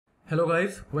Hello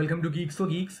guys, welcome to Geeks for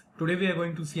Geeks. Today we are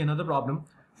going to see another problem.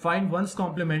 Find one's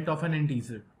complement of an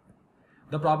integer.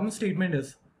 The problem statement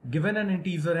is, given an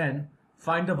integer n,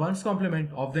 find the ones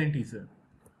complement of the integer.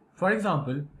 For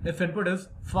example, if input is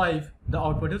 5, the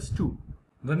output is 2.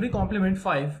 When we complement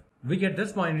 5, we get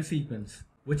this binary sequence,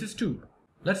 which is 2.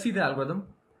 Let's see the algorithm.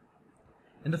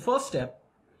 In the first step,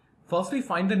 first we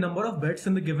find the number of bits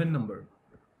in the given number.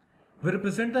 We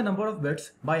represent the number of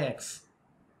bits by x.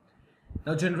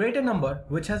 Now generate a number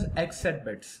which has x set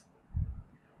bits.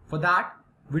 For that,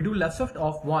 we do left shift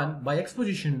of 1 by x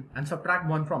position and subtract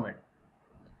 1 from it.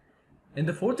 In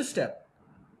the fourth step,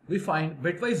 we find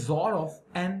bitwise XOR of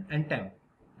n and 10,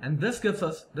 and this gives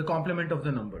us the complement of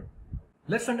the number.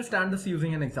 Let's understand this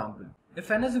using an example. If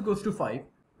n is equals to 5,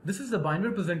 this is the binary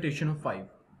representation of 5.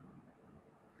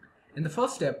 In the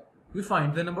first step, we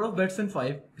find the number of bits in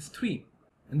 5 is 3.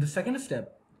 In the second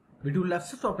step, we do left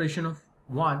shift operation of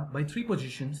 1 by 3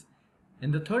 positions.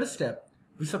 In the third step,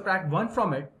 we subtract 1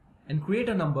 from it and create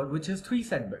a number which has 3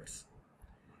 set bits.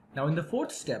 Now in the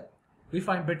fourth step, we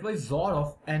find bitwise XOR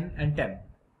of n and 10.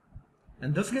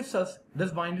 And this gives us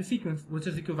this binary sequence which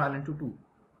is equivalent to 2.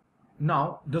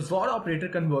 Now the XOR operator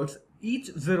converts each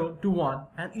 0 to 1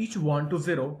 and each 1 to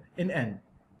 0 in n.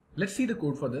 Let's see the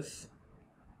code for this.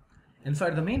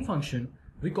 Inside the main function,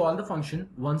 we call the function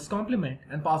ones complement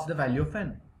and pass the value of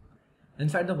n.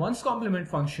 Inside the ones complement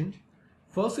function,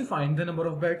 first we find the number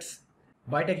of bits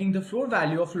by taking the floor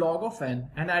value of log of n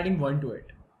and adding 1 to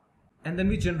it. And then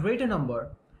we generate a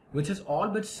number which is all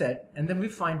bits set, and then we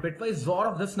find bitwise XOR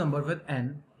of this number with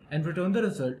n and return the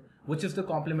result which is the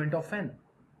complement of n.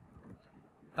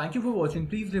 Thank you for watching.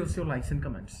 Please leave us your likes and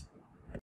comments.